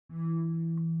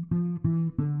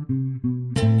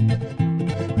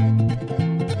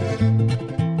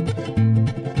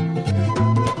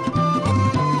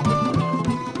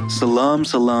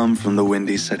Salam from the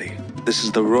Windy City. This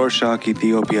is the Rorschach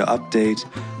Ethiopia update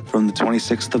from the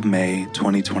 26th of May,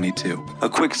 2022. A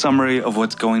quick summary of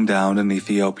what's going down in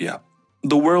Ethiopia.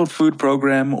 The World Food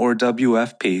Program, or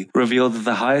WFP, revealed that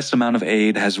the highest amount of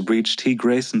aid has reached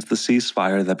Tigray since the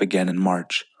ceasefire that began in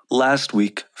March. Last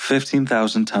week,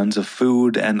 15,000 tons of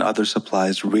food and other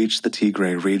supplies reached the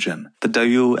Tigray region. The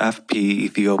WFP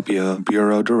Ethiopia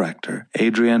Bureau Director,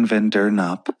 Adrian van der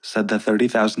Nap, said that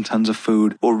 30,000 tons of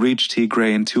food will reach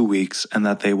Tigray in 2 weeks and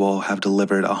that they will have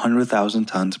delivered 100,000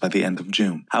 tons by the end of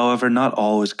June. However, not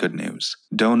all is good news.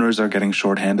 Donors are getting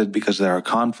shorthanded because there are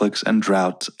conflicts and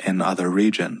droughts in other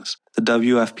regions. The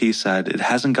WFP said it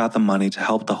hasn't got the money to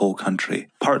help the whole country,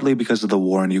 partly because of the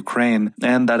war in Ukraine,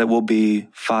 and that it will be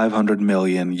 $500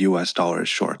 million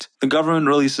short. The government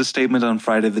released a statement on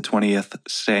Friday the 20th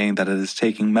saying that it is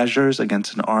taking measures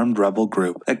against an armed rebel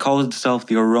group that calls itself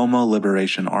the Oromo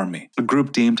Liberation Army, a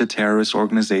group deemed a terrorist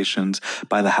organization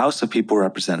by the House of People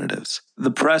Representatives.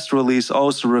 The press release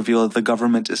also revealed that the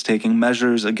government is taking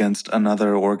measures against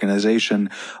another organization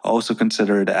also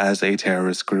considered as a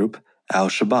terrorist group,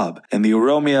 Al-Shabaab, in the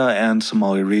Oromia and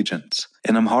Somali regions.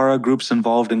 In Amhara, groups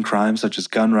involved in crimes such as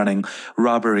gun running,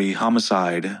 robbery,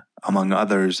 homicide, among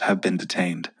others, have been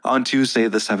detained. On Tuesday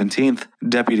the 17th,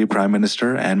 Deputy Prime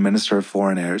Minister and Minister of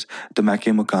Foreign Affairs,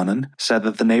 Demeke Mekonnen, said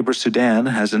that the neighbor Sudan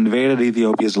has invaded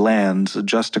Ethiopia's lands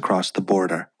just across the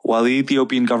border. While the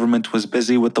Ethiopian government was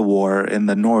busy with the war in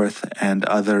the north and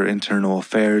other internal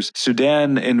affairs,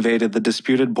 Sudan invaded the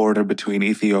disputed border between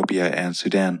Ethiopia and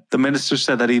Sudan. The minister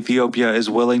said that Ethiopia is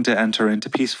willing to enter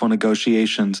into peaceful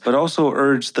negotiations, but also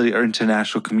urged the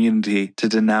international community to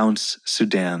denounce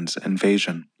Sudan's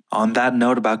invasion. On that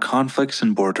note about conflicts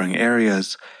in bordering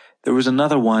areas, there was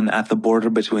another one at the border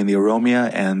between the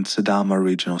Oromia and Sidama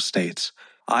regional states.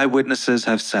 Eyewitnesses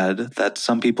have said that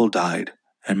some people died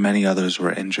and many others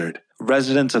were injured.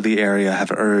 Residents of the area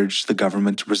have urged the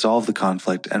government to resolve the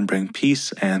conflict and bring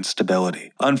peace and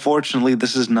stability. Unfortunately,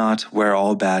 this is not where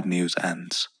all bad news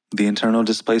ends. The Internal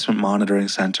Displacement Monitoring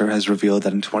Center has revealed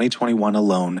that in 2021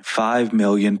 alone, 5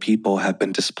 million people have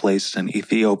been displaced in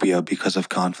Ethiopia because of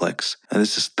conflicts. And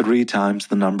this is 3 times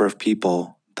the number of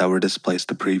people that were displaced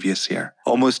the previous year.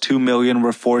 Almost 2 million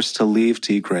were forced to leave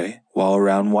Tigray, while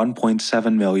around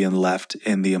 1.7 million left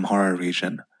in the Amhara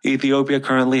region. Ethiopia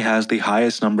currently has the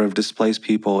highest number of displaced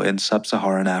people in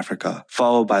sub-Saharan Africa,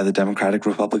 followed by the Democratic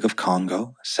Republic of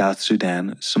Congo, South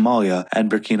Sudan, Somalia,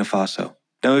 and Burkina Faso.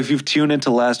 Now, if you've tuned into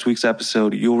last week's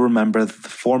episode, you'll remember that the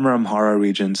former Amhara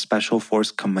region Special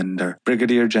Force Commander,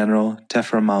 Brigadier General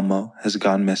Tefra Mamo, has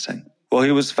gone missing. Well,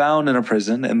 he was found in a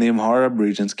prison in the Amhara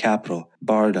region's capital,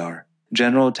 Bahir Dar.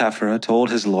 General Tefra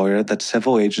told his lawyer that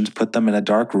civil agents put them in a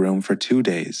dark room for 2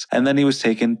 days, and then he was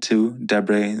taken to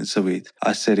Debre Zawit,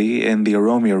 a city in the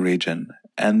Oromia region,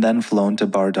 and then flown to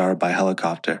Bahir Dar by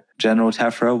helicopter. General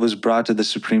Tefra was brought to the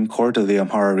Supreme Court of the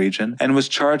Amhara region and was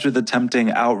charged with attempting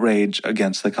outrage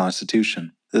against the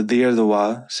Constitution. The Dir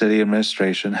Dawa City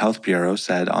Administration Health Bureau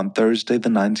said on Thursday the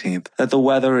 19th that the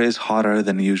weather is hotter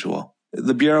than usual.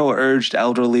 The Bureau urged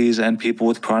elderlies and people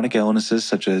with chronic illnesses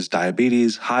such as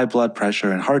diabetes, high blood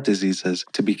pressure, and heart diseases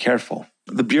to be careful.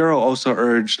 The Bureau also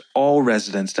urged all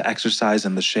residents to exercise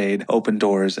in the shade, open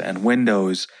doors and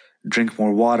windows, drink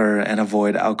more water, and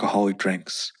avoid alcoholic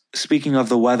drinks. Speaking of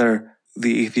the weather,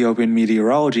 the Ethiopian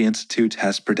Meteorology Institute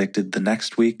has predicted the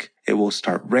next week it will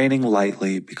start raining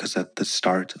lightly because at the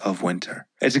start of winter.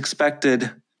 It's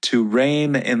expected to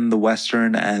rain in the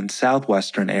western and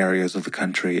southwestern areas of the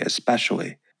country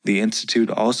especially. The institute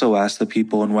also asked the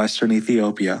people in western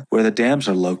Ethiopia, where the dams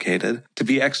are located, to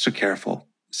be extra careful,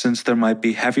 since there might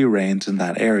be heavy rains in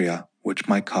that area, which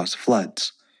might cause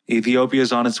floods. Ethiopia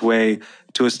is on its way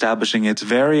to establishing its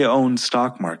very own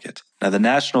stock market. Now, the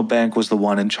National Bank was the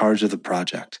one in charge of the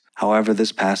project. However,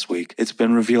 this past week, it's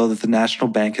been revealed that the National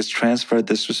Bank has transferred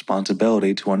this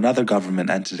responsibility to another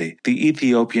government entity, the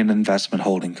Ethiopian Investment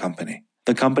Holding Company.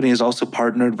 The company has also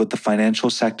partnered with the Financial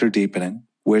Sector Deepening,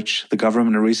 which the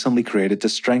government recently created to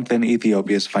strengthen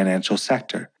Ethiopia's financial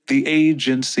sector. The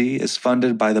agency is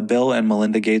funded by the Bill and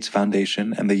Melinda Gates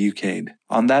Foundation and the UKAID.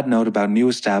 On that note about new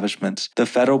establishments, the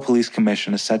Federal Police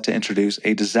Commission is set to introduce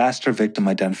a disaster victim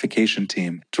identification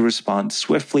team to respond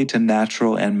swiftly to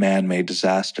natural and man-made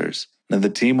disasters. Now, the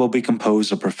team will be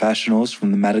composed of professionals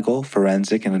from the medical,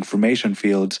 forensic, and information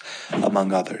fields,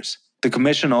 among others. The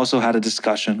Commission also had a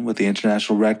discussion with the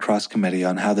International Red Cross Committee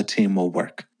on how the team will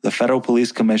work. The Federal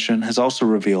Police Commission has also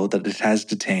revealed that it has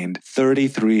detained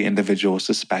 33 individuals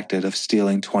suspected of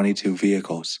stealing 22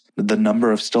 vehicles. The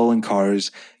number of stolen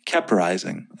cars kept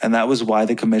rising, and that was why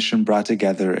the Commission brought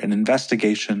together an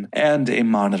investigation and a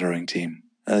monitoring team.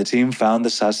 The team found the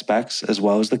suspects as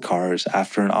well as the cars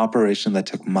after an operation that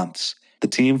took months. The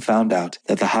team found out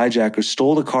that the hijackers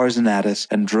stole the cars in Addis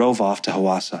and drove off to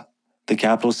Hawassa, the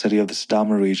capital city of the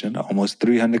Sidama region, almost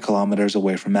 300 kilometers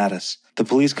away from Addis. The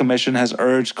police commission has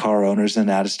urged car owners in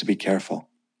Addis to be careful.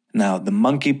 Now, the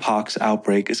monkeypox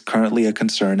outbreak is currently a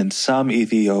concern in some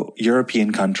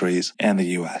European countries and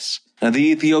the US. Now,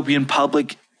 the Ethiopian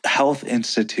Public Health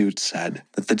Institute said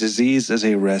that the disease is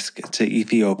a risk to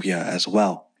Ethiopia as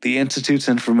well. The Institute's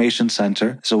Information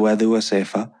Center, Zowedu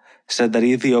Asefa, said that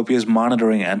Ethiopia is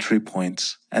monitoring entry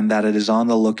points and that it is on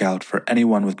the lookout for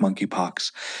anyone with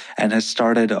monkeypox and has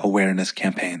started awareness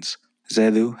campaigns.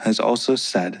 Zedu has also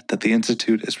said that the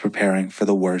Institute is preparing for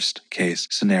the worst-case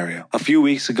scenario. A few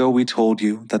weeks ago, we told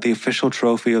you that the official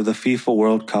trophy of the FIFA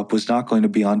World Cup was not going to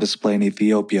be on display in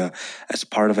Ethiopia as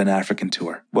part of an African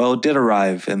tour. Well, it did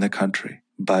arrive in the country,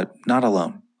 but not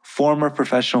alone. Former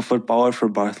professional footballer for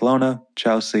Barcelona,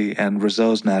 Chelsea, and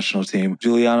Brazil's national team,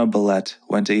 Juliano Bellet,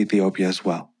 went to Ethiopia as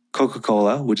well.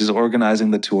 Coca-Cola, which is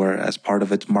organizing the tour as part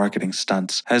of its marketing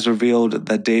stunts, has revealed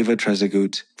that David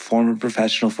Trezeguet, former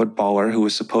professional footballer who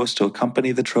was supposed to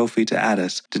accompany the trophy to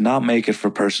Addis, did not make it for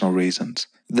personal reasons.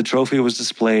 The trophy was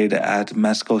displayed at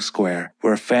Mesco Square,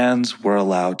 where fans were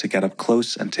allowed to get up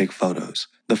close and take photos.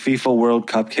 The FIFA World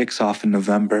Cup kicks off in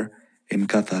November in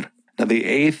Qatar. Now, the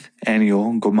 8th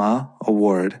annual Goma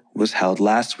Award was held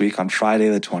last week on Friday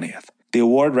the 20th. The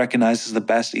award recognizes the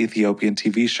best Ethiopian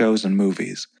TV shows and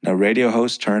movies. Now, radio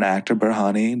host turned actor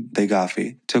Berhane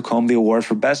Degafi took home the award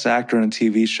for Best Actor in a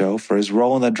TV show for his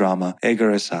role in the drama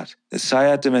Eger Esat.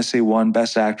 Sayat Demisi won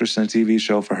Best Actress in a TV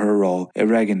show for her role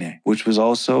Eregine, which was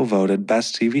also voted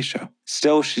Best TV Show.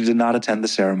 Still, she did not attend the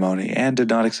ceremony and did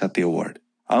not accept the award.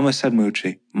 Amaset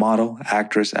Muchi, model,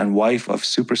 actress, and wife of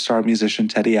superstar musician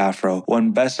Teddy Afro,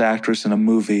 won Best Actress in a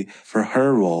movie for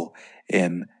her role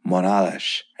in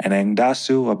Monalesh, and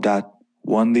Engdasu Abdat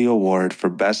won the award for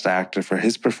Best Actor for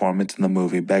his performance in the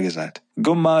movie Begazet.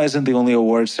 Gumma isn't the only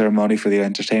award ceremony for the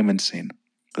entertainment scene.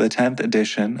 The 10th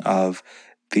edition of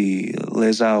the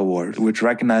Leza Award, which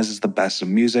recognizes the best of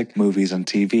music, movies, and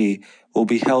TV, will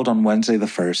be held on Wednesday the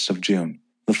 1st of June.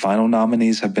 The final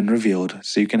nominees have been revealed,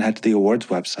 so you can head to the awards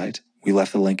website, we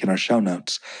left the link in our show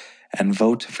notes, and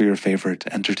vote for your favorite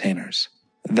entertainers.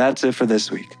 That's it for this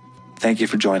week. Thank you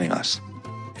for joining us.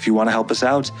 If you want to help us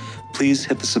out, please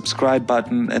hit the subscribe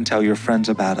button and tell your friends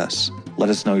about us. Let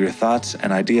us know your thoughts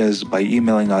and ideas by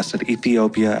emailing us at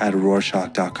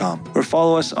ethiopia@rorschach.com or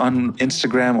follow us on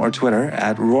Instagram or Twitter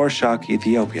at Rorschach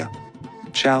Ethiopia.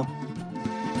 Ciao.